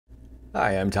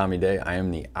Hi, I'm Tommy Day. I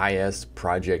am the IS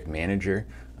Project Manager.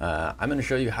 I'm going to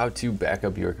show you how to back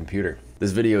up your computer.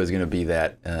 This video is going to be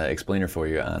that explainer for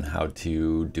you on how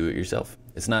to do it yourself.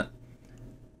 It's not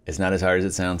as hard as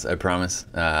it sounds, I promise.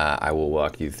 I will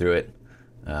walk you through it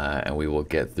and we will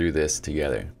get through this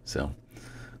together. So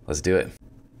let's do it.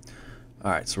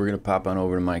 Alright, so we're going to pop on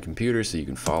over to my computer so you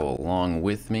can follow along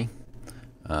with me.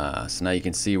 So now you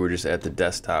can see we're just at the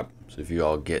desktop. So if you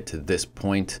all get to this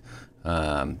point,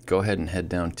 go ahead and head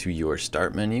down to your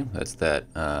start menu. That's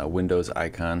that Windows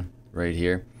icon right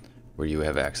here where you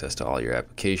have access to all your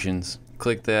applications.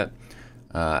 Click that.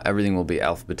 Everything will be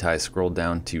alphabetized. Scroll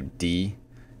down to D,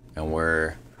 and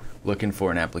we're looking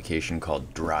for an application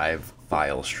called Drive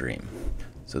File Stream.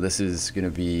 So this is going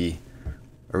to be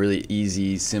a really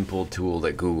easy, simple tool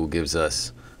that Google gives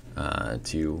us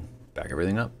to back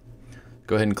everything up.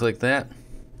 Go ahead and click that.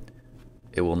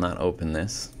 It will not open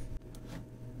this.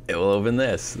 It will open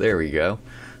this. There we go.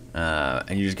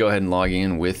 And you just go ahead and log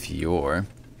in with your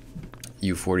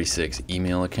U46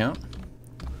 email account.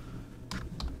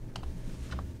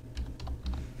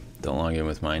 Don't log in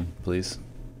with mine, please.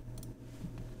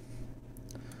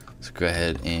 So go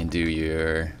ahead and do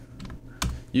your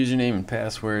username and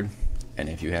password. And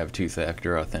if you have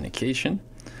two-factor authentication,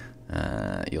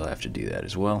 you'll have to do that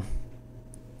as well.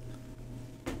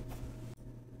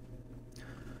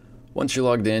 Once you're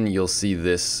logged in, you'll see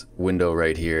this window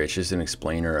right here. It's just an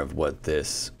explainer of what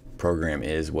this program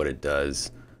is, what it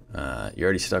does. You're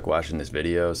already stuck watching this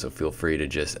video, so feel free to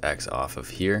just X off of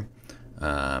here.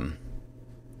 And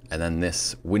then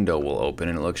this window will open,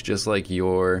 and it looks just like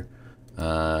your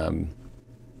a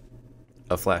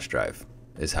flash drive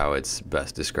is how it's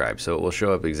best described. So it will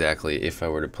show up exactly if I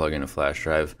were to plug in a flash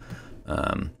drive.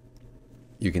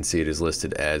 You can see it is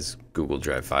listed as Google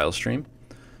Drive File Stream.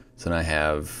 So now I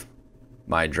have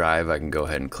my drive. I can go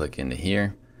ahead and click into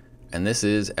here, and this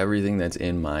is everything that's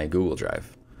in my Google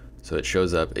Drive. So it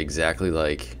shows up exactly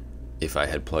like if I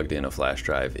had plugged in a flash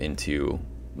drive into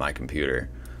my computer.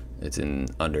 It's in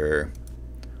under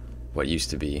what used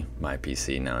to be my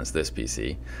PC, now it's this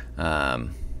PC.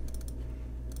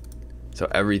 So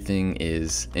everything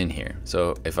is in here.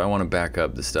 So if I want to back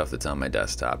up the stuff that's on my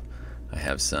desktop, I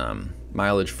have some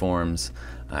mileage forms,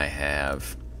 I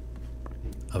have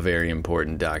a very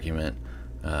important document,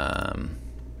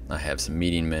 I have some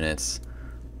meeting minutes.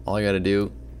 All I got to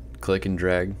do, click and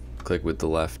drag, click with the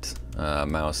left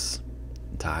mouse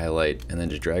to highlight, and then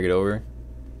just drag it over,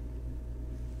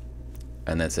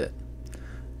 and that's it.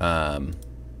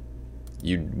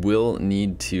 You will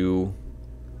need to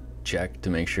check to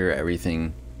make sure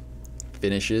everything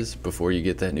finishes before you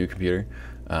get that new computer.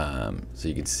 So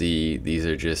you can see these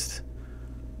are just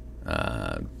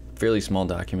fairly small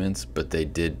documents, but they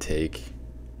did take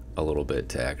a little bit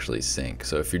to actually sync.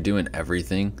 So if you're doing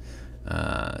everything,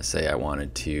 say I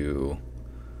wanted to,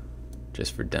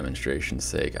 just for demonstration's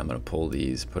sake, I'm going to pull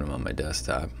these, put them on my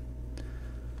desktop.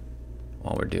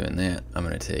 While we're doing that, I'm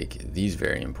going to take these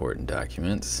very important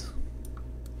documents,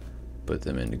 put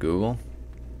them into Google.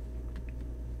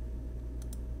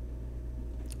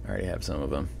 I already have some of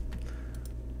them.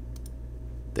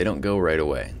 They don't go right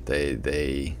away.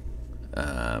 They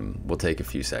will take a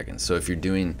few seconds. So if you're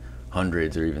doing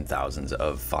hundreds or even thousands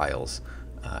of files,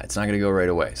 it's not going to go right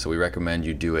away. So we recommend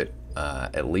you do it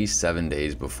at least 7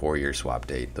 days before your swap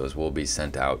date. Those will be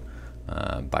sent out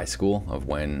by school of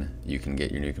when you can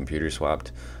get your new computer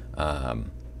swapped.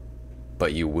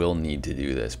 But you will need to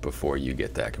do this before you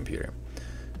get that computer.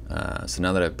 So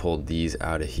now that I've pulled these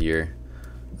out of here,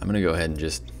 I'm going to go ahead and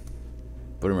just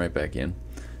put them right back in,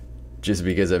 just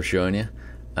because I've shown you.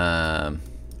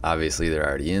 Obviously they're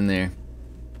already in there.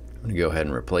 I'm going to go ahead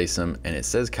and replace them, and it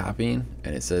says copying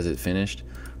and it says it finished.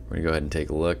 We're going to go ahead and take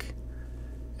a look,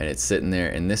 and it's sitting there,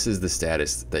 and this is the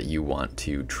status that you want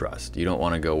to trust. You don't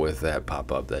want to go with that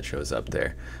pop-up that shows up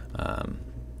there.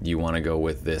 You want to go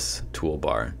with this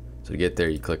toolbar. So to get there,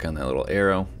 you click on that little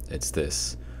arrow. It's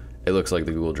this, it looks like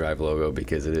the Google Drive logo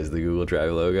because it is the Google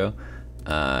Drive logo.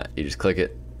 You just click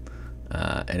it,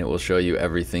 and it will show you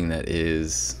everything that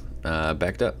is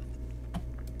backed up.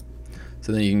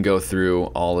 So then you can go through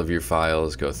all of your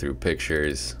files, go through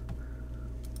pictures.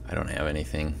 I don't have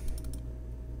anything.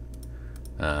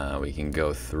 We can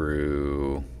go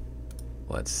through,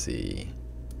 let's see,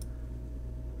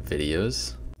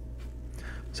 videos.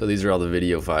 So these are all the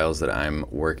video files that I'm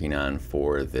working on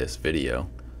for this video.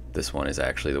 This one is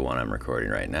actually the one I'm recording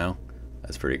right now.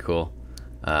 That's pretty cool.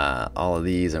 All of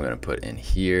these I'm going to put in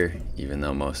here, even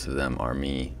though most of them are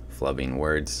me flubbing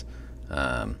words.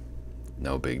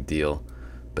 No big deal.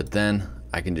 But then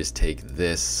I can just take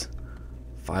this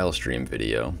file stream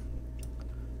video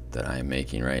that I am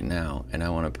making right now, and I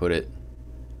want to put it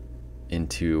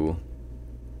into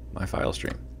my file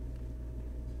stream.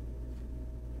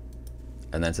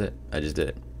 And that's it. I just did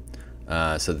it.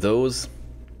 So those,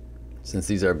 since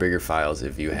these are bigger files,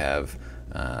 if you have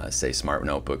say Smart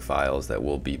Notebook files that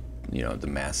will be, you know, the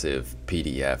massive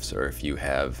PDFs, or if you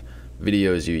have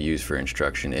videos you use for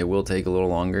instruction, it will take a little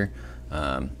longer.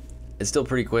 It's still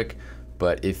pretty quick,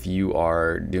 but if you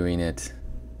are doing it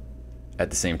at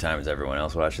the same time as everyone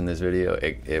else watching this video,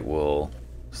 it will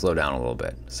slow down a little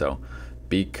bit. So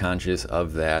be conscious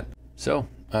of that. So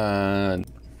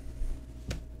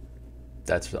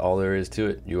that's all there is to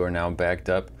it. You are now backed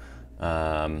up.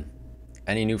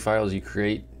 Any new files you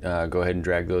create, go ahead and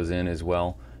drag those in as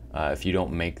well. If you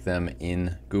don't make them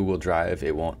in Google Drive,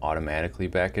 it won't automatically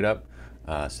back it up.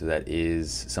 So that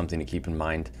is something to keep in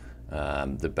mind.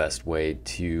 The best way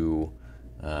to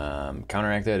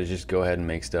counteract that is just go ahead and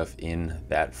make stuff in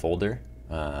that folder.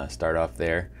 Start off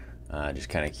there. Just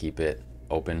kind of keep it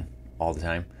open all the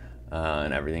time,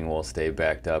 and everything will stay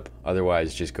backed up.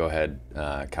 Otherwise, just go ahead,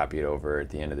 copy it over at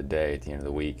the end of the day, at the end of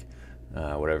the week,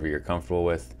 whatever you're comfortable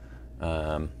with,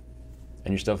 and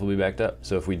your stuff will be backed up.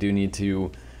 So if we do need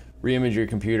to re-image your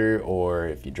computer, or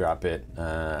if you drop it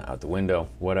out the window,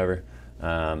 whatever,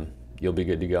 you'll be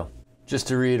good to go. Just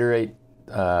to reiterate,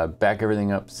 back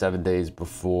everything up 7 days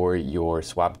before your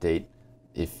swap date.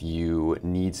 If you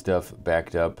need stuff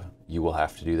backed up, you will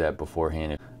have to do that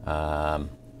beforehand.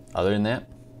 Other than that,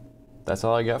 that's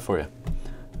all I got for you.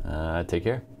 Take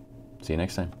care. See you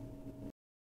next time.